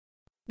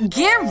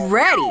Get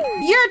ready.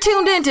 You're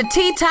tuned in to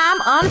Tea Time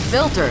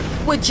Unfiltered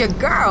with your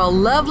girl,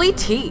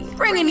 Lovelyti,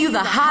 bringing you the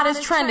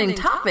hottest trending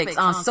topics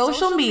on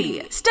social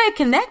media. Stay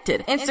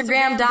connected.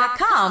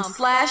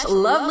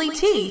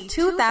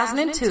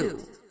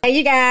 Instagram.com/Lovelyti2002. Hey,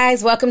 you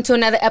guys. Welcome to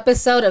another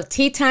episode of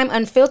Tea Time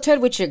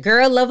Unfiltered with your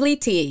girl,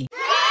 Lovelyti.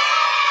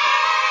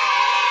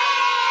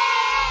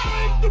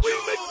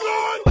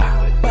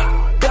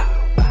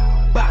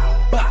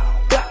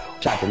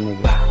 Chop a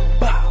nigga.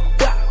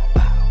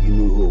 You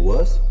knew who it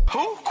was?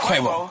 Who?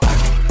 Quavo.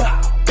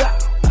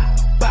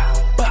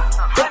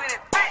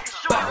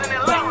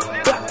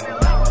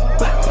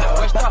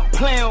 Stop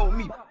playing with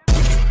me.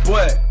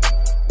 What?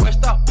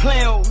 Stop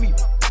playing with me.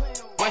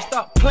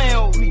 Stop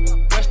playing with me.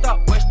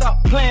 Stop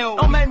playing with me.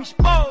 Don't make me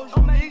expose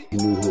you, nigga. You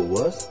knew who it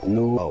was? I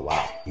knew. Oh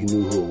wow. You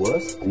knew who it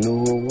was? I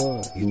knew who it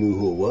was. You knew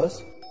who it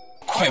was?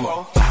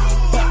 Quavo.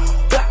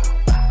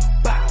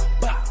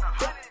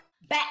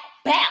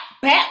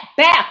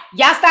 Bow.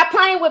 Y'all stop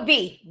playing with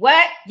B.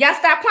 What? Y'all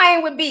stop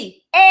playing with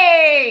B.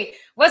 Hey,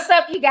 what's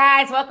up, you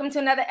guys? Welcome to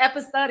another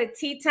episode of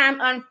Tea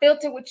Time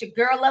Unfiltered with your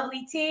girl,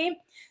 Lovelyti.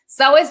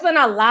 So it's been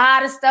a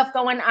lot of stuff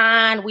going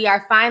on. We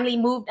are finally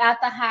moved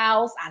out the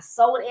house. I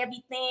sold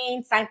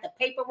everything, signed the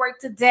paperwork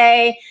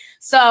today.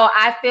 So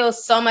I feel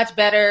so much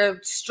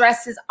better.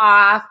 Stress is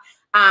off.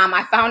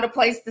 I found a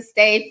place to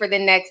stay for the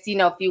next,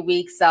 few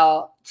weeks.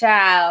 So,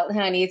 child,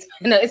 honey, it's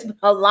been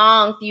a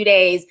long few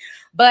days,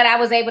 but I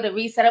was able to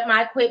reset up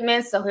my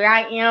equipment. So here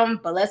I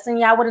am, blessing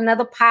y'all with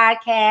another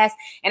podcast.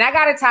 And I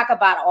got to talk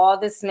about all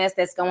this mess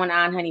that's going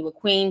on, honey, with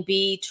Queen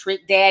B,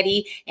 Trick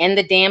Daddy, and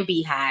the damn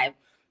Beyhive.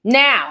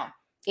 Now,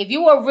 if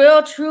you are a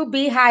real true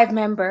Beyhive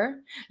member,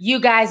 you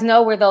guys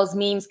know where those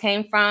memes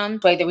came from.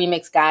 The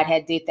Remix God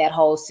had did that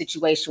whole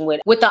situation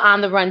with the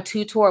On the Run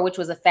 2 tour, which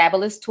was a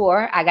fabulous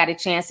tour. I got a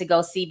chance to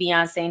go see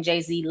Beyoncé and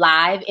Jay-Z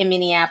live in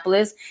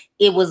Minneapolis.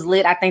 It was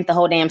lit. I think the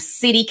whole damn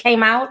city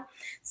came out.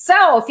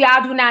 So if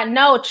y'all do not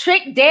know,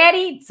 Trick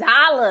Daddy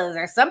Dollars,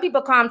 or some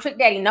people call him Trick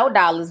Daddy No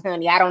Dollars,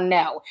 honey. I don't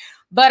know.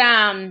 But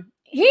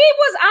he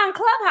was on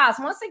Clubhouse.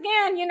 Once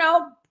again,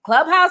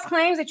 Clubhouse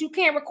claims that you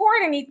can't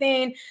record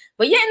anything,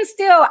 but yet and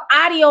still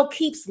audio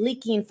keeps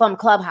leaking from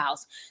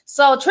Clubhouse.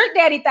 So Trick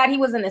Daddy thought he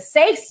was in a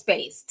safe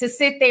space to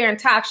sit there and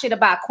talk shit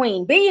about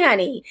Queen B,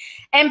 honey,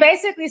 and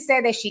basically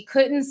said that she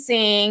couldn't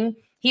sing.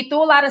 He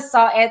threw a lot of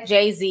salt at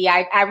Jay-Z.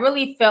 I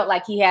really felt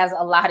like he has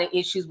a lot of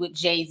issues with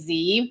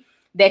Jay-Z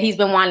that he's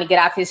been wanting to get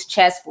off his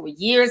chest for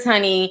years,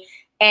 honey,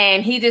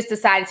 and he just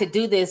decided to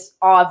do this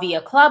all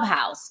via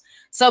Clubhouse.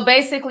 So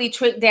basically,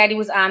 Trick Daddy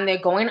was on there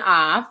going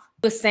off.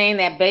 Was saying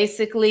that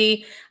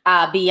basically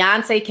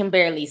Beyonce can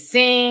barely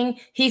sing.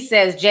 He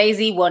says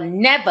Jay-Z will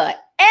never,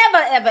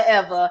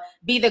 ever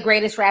be the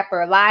greatest rapper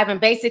alive. And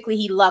basically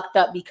he lucked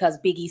up because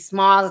Biggie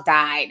Smalls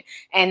died.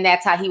 And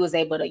that's how he was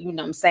able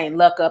to,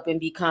 luck up and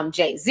become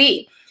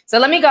Jay-Z. So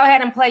let me go ahead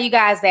and play you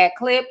guys that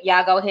clip.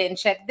 Y'all go ahead and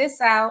check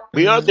this out.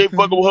 Beyonce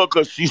fucking with her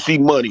because she see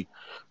money.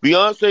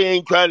 Beyonce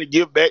ain't trying to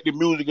give back the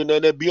music and none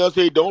of that.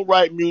 Beyonce don't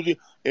write music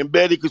and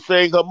Betty can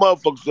sing her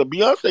motherfuckers. So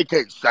Beyonce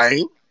can't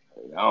sing.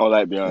 I don't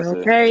like Beyonce.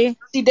 Okay.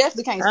 She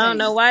definitely can't sing. I don't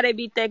know why they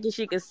be thinking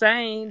she can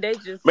sing. They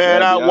just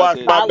man, I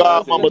watched my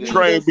godmama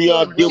train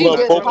Beyonce give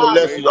her vocal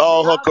lessons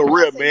all her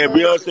career, man.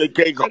 Beyonce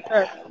can't go.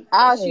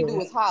 All she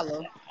do is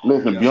holler.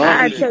 Listen,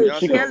 Beyonce,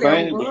 she can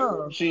sing,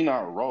 but she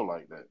not roll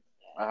like that.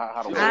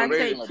 I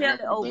take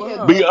Kelly over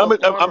her.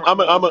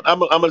 I'm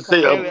gonna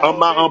say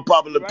my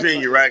unpopular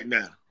opinion right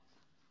now.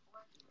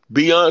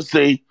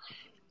 Beyonce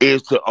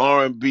is to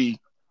R&B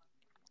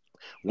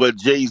what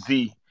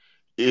Jay-Z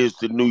is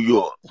to New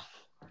York.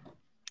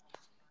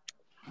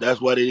 That's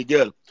why they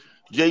together.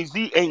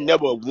 Jay-Z ain't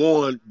never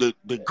won the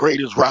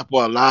greatest rapper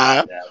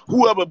alive.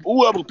 Whoever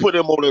put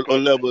him on a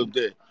level of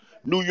that.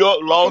 New York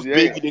lost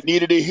Biggie. They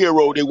needed a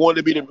hero. They wanted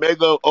to be the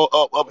mega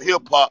of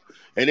hip hop,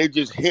 and they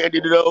just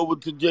handed it over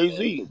to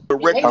Jay-Z. The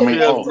record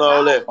sales and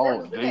all that.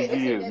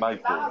 Jay-Z is nice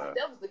for that.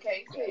 That was the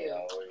case.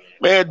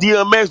 Man,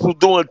 DMX was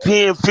doing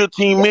 10,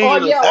 15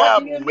 million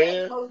albums,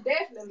 man. Most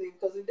definitely,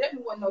 because it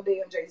definitely wasn't no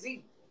damn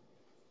Jay-Z.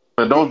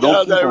 But don't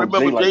gotta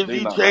remember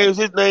Jay-Z changed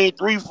his name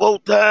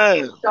 3-4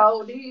 times.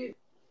 So did.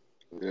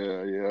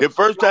 Yeah. The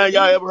first time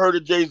y'all ever heard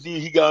of Jay-Z,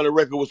 he got on a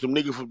record with some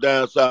nigga from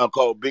down south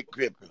called Big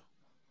Pimpin'.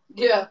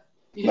 Yeah.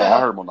 No, I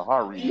heard him on the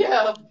hot read.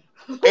 Yeah.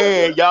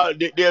 And y'all,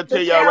 they'll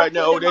tell y'all right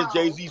now, oh, that's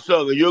Jay-Z's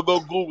song. And you'll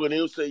go Google and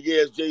they'll say,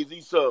 yeah, it's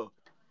Jay-Z's song.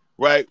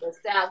 Right? The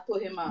South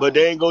put him on. But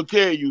they ain't gonna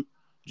tell you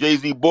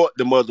Jay-Z bought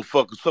the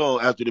motherfucking song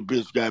after the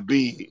bitch got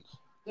big.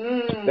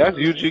 That's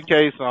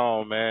UGK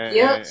song, man.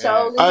 Yep,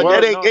 so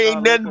that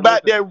ain't nothing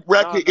about that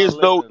record. It's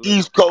no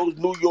East Coast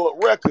New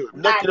York record.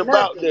 Nothing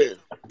about that.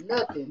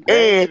 Nothing.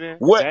 And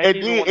what?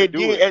 And then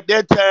at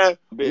that time,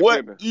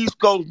 what East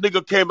Coast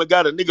nigga came and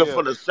got a nigga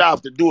from the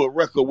South to do a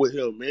record with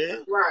him,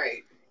 man?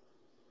 Right.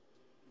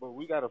 But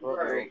we gotta fuck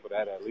for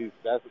that at least.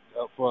 That's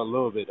for a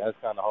little bit. That's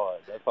kind of hard.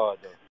 That's hard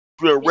though.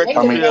 All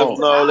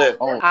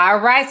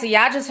right, so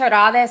y'all just heard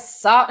all that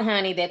salt,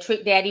 honey, that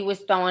Trick Daddy was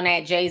throwing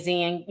at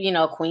Jay-Z and,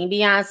 Queen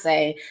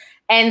Beyonce.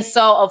 And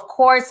so, of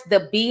course,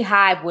 the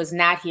Beyhive was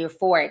not here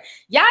for it.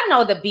 Y'all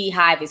know the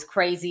Beyhive is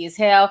crazy as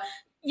hell.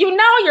 You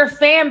know your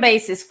fan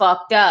base is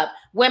fucked up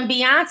when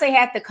Beyonce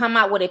had to come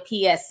out with a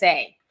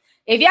PSA.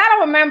 If y'all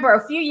don't remember,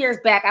 a few years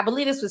back, I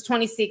believe this was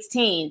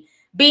 2016,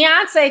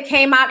 Beyonce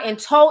came out and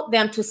told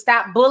them to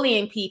stop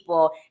bullying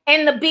people.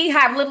 And the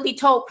Beyhive literally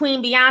told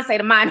Queen Beyonce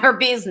to mind her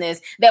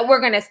business, that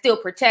we're going to still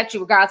protect you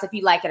regardless if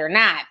you like it or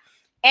not.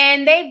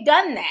 And they've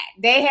done that.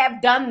 They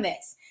have done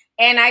this.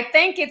 And I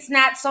think it's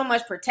not so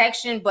much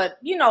protection, but,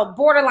 you know,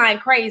 borderline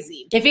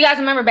crazy. If you guys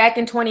remember back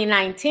in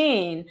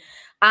 2019,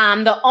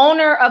 the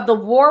owner of the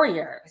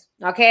Warriors,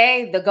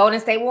 okay, the Golden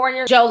State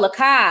Warriors, Joe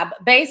LaCobb,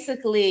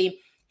 basically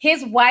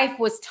his wife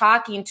was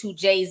talking to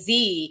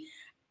Jay-Z,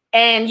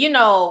 and, you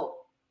know,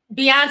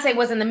 Beyonce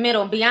was in the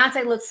middle.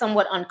 Beyonce looked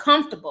somewhat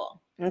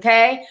uncomfortable,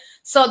 okay?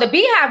 So the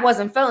Beyhive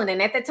wasn't feeling it.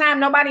 And at the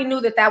time, nobody knew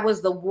that that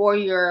was the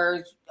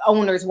Warriors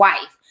owner's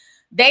wife.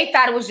 They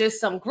thought it was just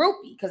some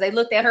groupie because they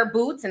looked at her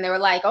boots and they were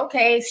like,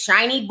 okay,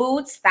 shiny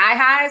boots, thigh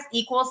highs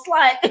equals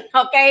slut,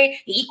 okay,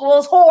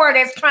 equals whore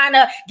that's trying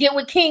to get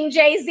with King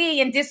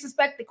Jay-Z and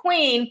disrespect the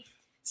queen.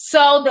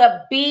 So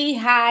the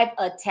Beyhive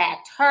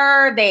attacked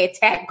her. They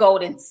attacked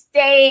Golden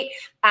State,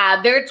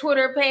 their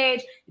Twitter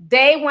page.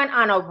 They went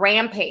on a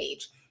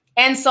rampage.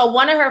 And so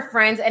one of her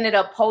friends ended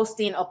up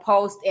posting a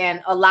post,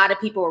 and a lot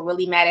of people were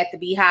really mad at the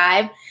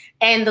Beyhive.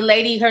 And the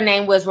lady, her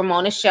name was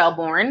Ramona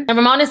Shelburne. And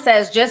Ramona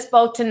says, just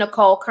spoke to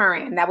Nicole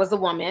Curran, that was the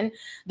woman,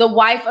 the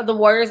wife of the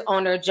Warriors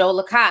owner, Joe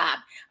LaCobb,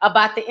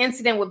 about the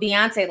incident with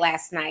Beyonce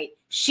last night.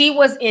 She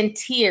was in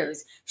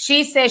tears.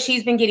 She says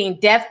she's been getting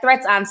death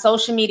threats on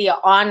social media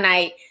all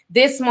night.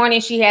 This morning,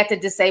 she had to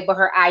disable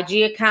her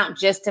IG account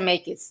just to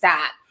make it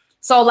stop.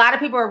 So a lot of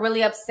people are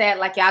really upset,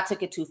 like y'all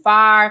took it too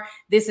far.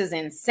 This is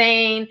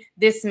insane.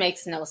 This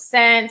makes no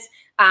sense.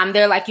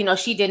 They're like, you know,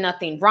 she did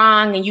nothing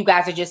wrong and you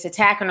guys are just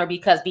attacking her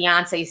because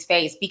Beyonce's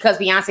face, because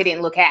Beyonce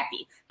didn't look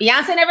happy.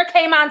 Beyonce never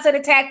came out and said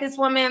attack this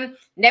woman,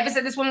 never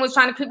said this woman was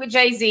trying to creep with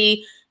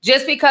Jay-Z.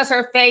 Just because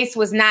her face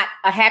was not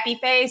a happy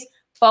face,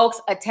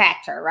 folks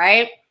attacked her,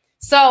 right?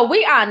 So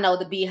we all know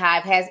the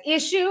Beyhive has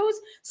issues.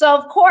 So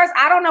of course,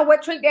 I don't know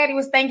what Trick Daddy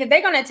was thinking.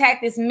 They're going to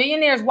attack this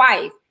millionaire's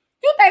wife.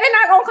 You think they're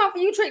not going to come for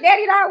you, Trick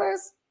Daddy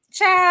dollars?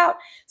 Child.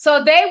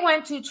 So they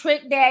went to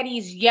Trick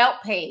Daddy's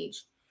Yelp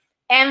page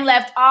and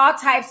left all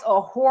types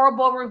of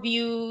horrible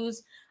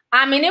reviews.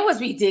 I mean, it was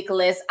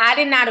ridiculous. I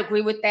did not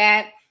agree with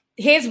that.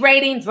 His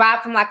rating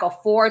dropped from like a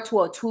 4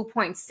 to a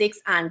 2.6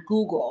 on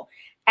Google.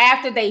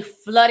 After they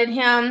flooded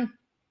him,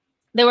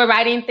 they were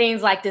writing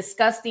things like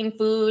disgusting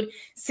food.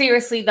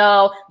 Seriously,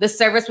 though, the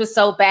service was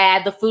so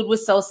bad. The food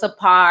was so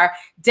subpar.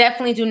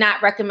 Definitely do not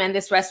recommend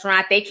this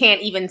restaurant. They can't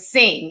even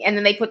sing. And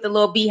then they put the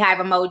little Beyhive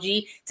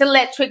emoji to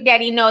let Trick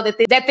Daddy know that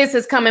this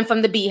is coming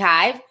from the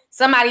Beyhive.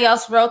 Somebody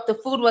else wrote, the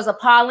food was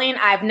appalling.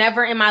 I've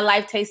never in my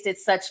life tasted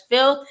such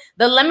filth.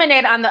 The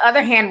lemonade, on the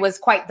other hand, was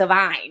quite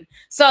divine.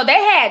 So they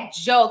had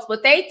jokes,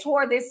 but they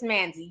tore this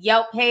man's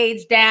Yelp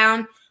page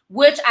down,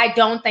 which I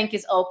don't think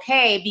is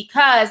okay,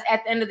 because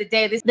at the end of the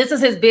day, this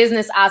is his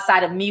business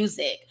outside of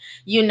music,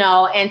 you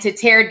know, and to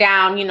tear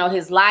down, you know,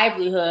 his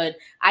livelihood,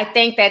 I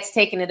think that's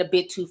taking it a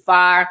bit too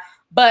far.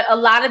 But a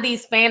lot of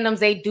these fandoms,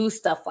 they do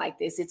stuff like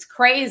this. It's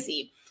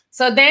crazy.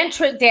 So then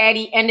Trick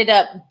Daddy ended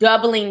up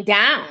doubling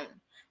down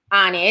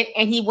on it,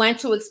 and he went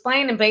to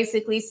explain and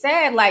basically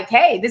said, like,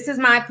 hey, this is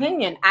my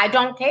opinion. I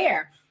don't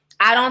care.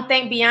 I don't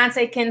think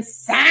Beyonce can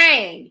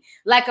sing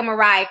like a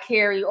Mariah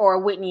Carey or a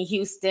Whitney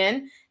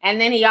Houston.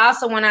 And then he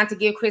also went on to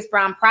give Chris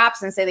Brown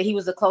props and say that he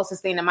was the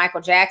closest thing to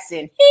Michael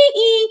Jackson.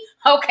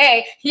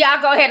 Okay,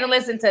 y'all go ahead and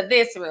listen to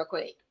this real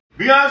quick.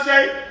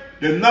 Beyonce,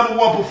 the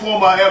 #1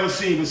 performer I ever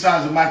seen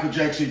besides of Michael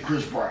Jackson and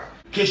Chris Brown.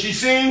 Can she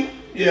sing?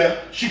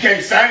 Yeah. She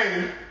can't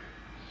sing.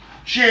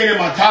 She ain't in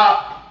my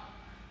top.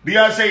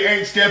 Beyonce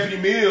ain't Stephanie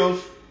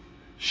Mills.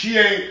 She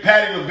ain't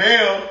Patti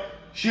LaBelle.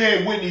 She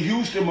ain't Whitney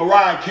Houston,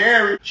 Mariah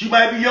Carey. She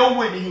might be your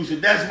Whitney Houston.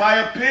 That's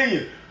my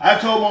opinion. I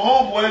told my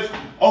homeboys,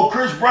 oh,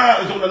 Chris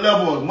Brown is on the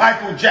level of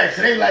Michael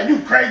Jackson. They like, you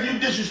crazy, you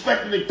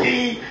disrespecting the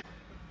king.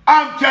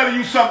 I'm telling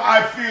you something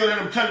I feel, and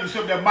I'm telling you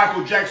something that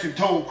Michael Jackson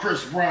told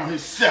Chris Brown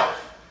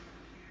himself.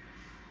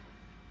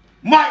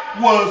 Mike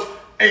was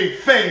a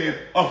fan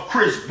of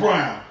Chris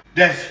Brown.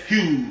 That's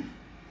huge.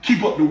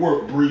 Keep up the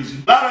work,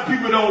 Breezy. A lot of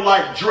people don't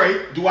like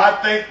Drake. Do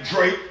I think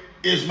Drake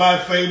is my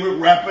favorite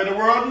rapper in the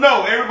world?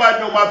 No, everybody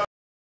know my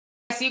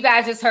So you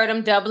guys just heard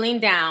him doubling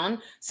down.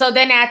 So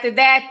then after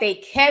that, they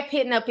kept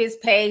hitting up his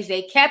page.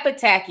 They kept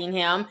attacking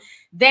him.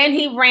 Then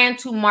he ran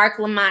to Mark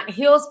Lamont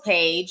Hill's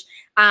page.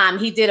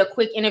 He did a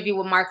quick interview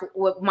with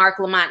Mark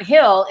Lamont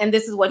Hill, and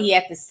this is what he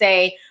had to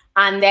say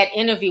on that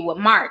interview with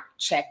Mark.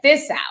 Check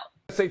this out.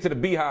 Say to the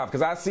Beyhive,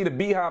 because I see the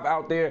Beyhive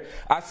out there.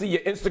 I see your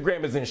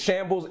Instagram is in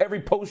shambles.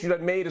 Every post you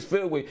done made is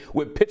filled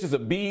with pictures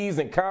of bees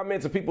and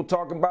comments of people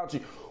talking about you.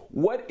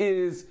 What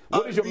is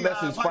your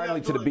message finally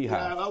to the Beyhive?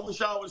 I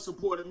wish y'all would have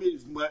supported me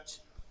as much.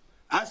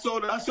 I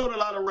sold a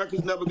lot of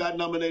records, never got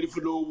nominated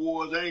for no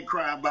awards. I ain't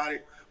crying about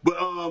it. But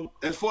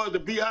as far as the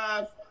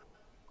Beyhive,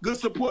 good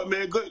support,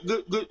 man.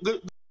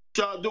 Good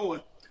y'all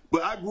doing.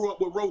 But I grew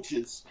up with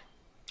roaches.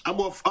 I'm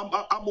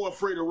more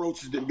afraid of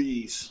roaches than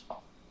bees.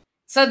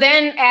 So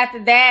then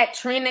after that,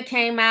 Trina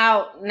came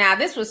out. Now,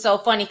 this was so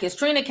funny because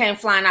Trina came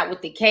flying out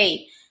with the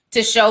cape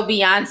to show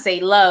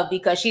Beyonce love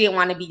because she didn't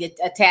want to be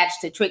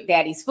attached to Trick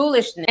Daddy's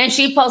foolishness. And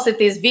she posted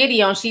this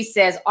video and she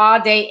says, all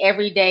day,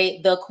 every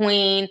day, the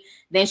queen.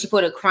 Then she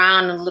put a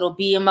crown and a little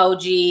bee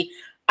emoji.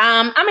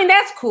 I mean,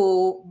 that's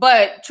cool,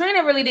 but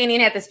Trina really didn't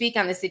even have to speak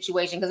on the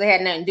situation because it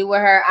had nothing to do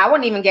with her. I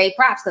wouldn't even give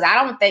props because I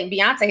don't think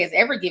Beyonce has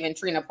ever given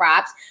Trina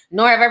props,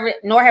 nor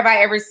have I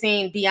ever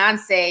seen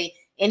Beyonce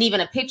in even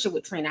a picture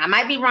with Trina. I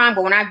might be wrong,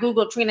 but when I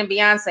Googled Trina and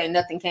Beyonce,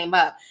 nothing came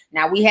up.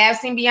 Now, we have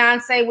seen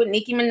Beyonce with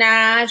Nicki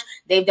Minaj.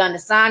 They've done the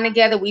song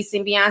together. We've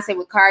seen Beyonce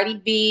with Cardi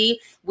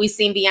B. We've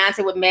seen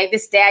Beyonce with Meg Thee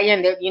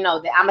Stallion. You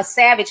know, I'm a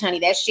Savage, honey.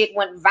 That shit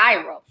went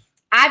viral.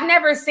 I've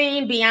never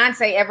seen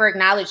Beyonce ever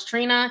acknowledge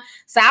Trina,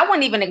 so I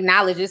wouldn't even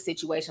acknowledge this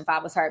situation if I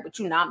was her. But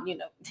you know,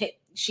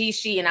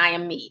 she, and I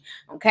am me.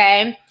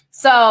 Okay.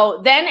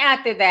 So then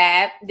after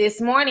that, this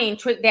morning,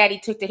 Trick Daddy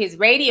took to his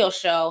radio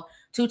show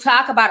to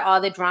talk about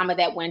all the drama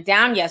that went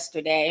down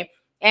yesterday,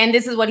 and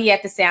this is what he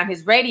had to say on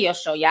his radio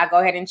show. Y'all go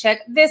ahead and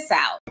check this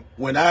out.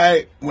 When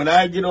I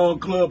get on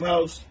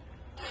Clubhouse,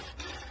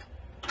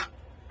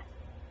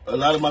 a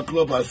lot of my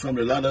Clubhouse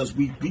family, a lot of us,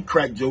 we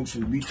crack jokes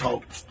and we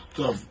talk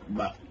stuff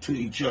to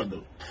each other,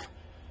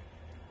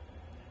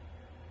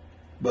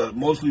 but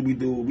mostly we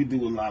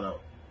do a lot of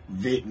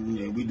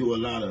vetting and we do a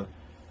lot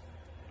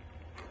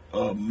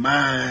of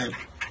mind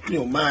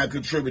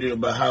contributing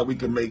about how we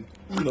can make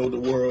the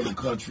world, the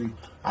country,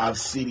 our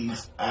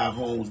cities, our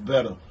homes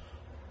better.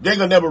 They're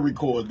gonna never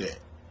record that.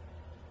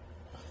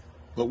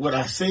 But what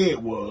I said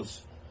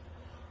was,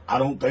 I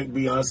don't think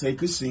Beyonce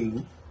could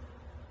sing,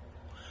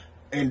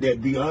 and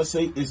that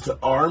Beyonce is to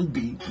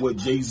R&B what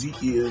Jay-Z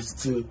is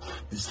to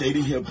the state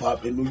of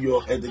hip-hop in New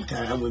York at the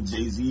time when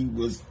Jay-Z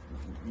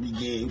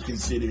began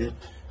considering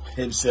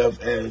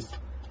himself as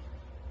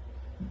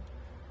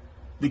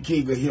the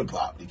king of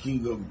hip-hop, the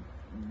king of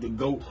the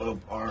GOAT of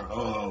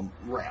our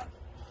rap,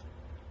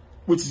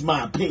 which is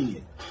my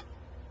opinion.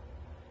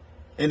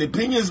 And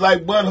opinions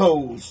like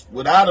buttholes,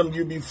 without them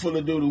you'd be full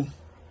of doodle.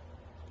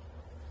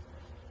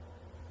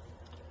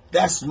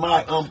 That's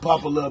my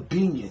unpopular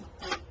opinion.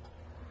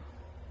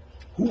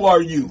 Who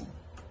are you?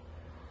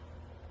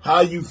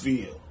 How you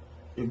feel?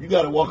 If you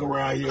got to walk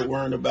around here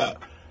worrying about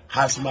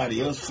how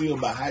somebody else feel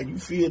about how you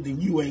feel, then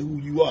you ain't who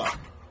you are.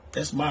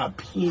 That's my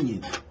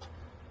opinion.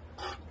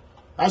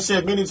 I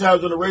said many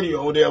times on the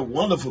radio, they're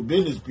wonderful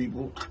business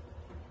people.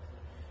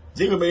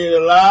 Jigga made a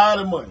lot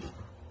of money.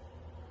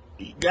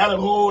 He got a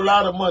whole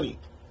lot of money.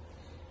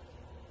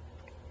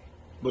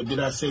 But did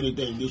I say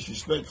anything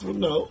disrespectful?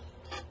 No.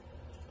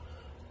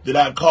 Did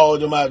I call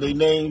them out their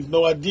names?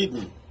 No, I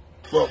didn't.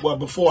 Well,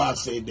 before I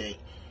said that,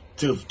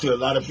 to a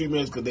lot of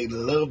females, because they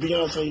love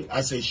Beyonce,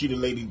 I say she the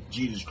lady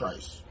Jesus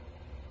Christ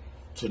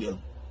to them,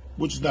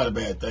 which is not a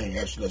bad thing.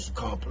 Actually, that's a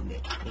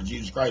compliment. And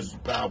Jesus Christ is a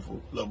powerful,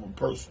 lovable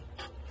person.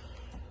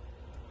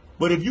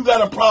 But if you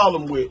got a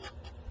problem with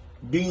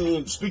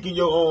speaking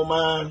your own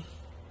mind,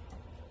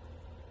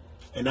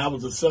 and I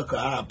was a sucker,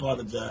 I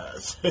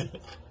apologize.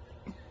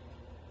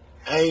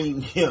 I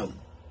ain't him.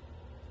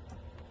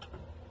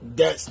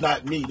 That's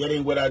not me. That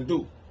ain't what I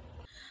do.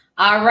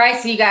 All right,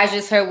 so you guys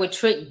just heard what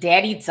Trick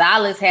Daddy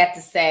Dollars had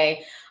to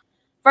say.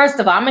 First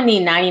of all, I'm going to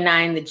need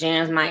 99 in the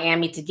Jams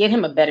Miami to get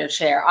him a better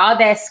chair. All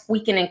that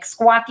squeaking and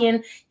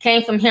squawking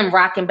came from him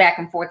rocking back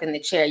and forth in the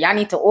chair. Y'all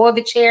need to order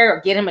the chair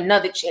or get him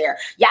another chair.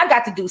 Y'all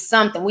got to do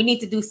something. We need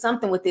to do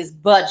something with this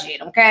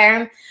budget,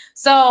 okay?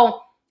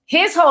 So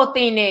his whole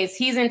thing is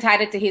he's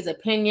entitled to his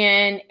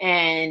opinion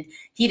and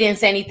he didn't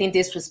say anything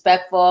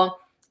disrespectful.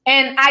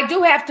 And I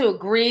do have to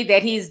agree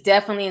that he's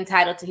definitely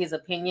entitled to his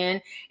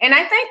opinion. And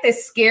I think the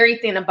scary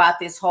thing about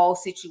this whole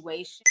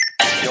situation.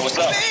 Yo, what's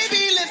up?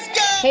 Baby, let's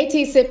go. Hey,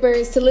 Tea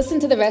Sippers. To listen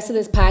to the rest of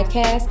this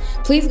podcast,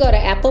 please go to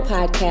Apple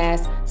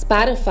Podcasts,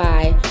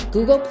 Spotify,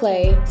 Google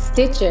Play,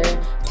 Stitcher,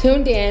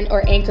 TuneIn,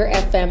 or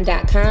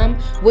AnchorFM.com,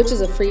 which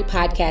is a free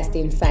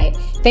podcasting site.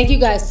 Thank you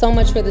guys so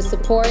much for the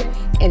support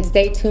and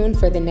stay tuned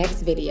for the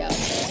next video.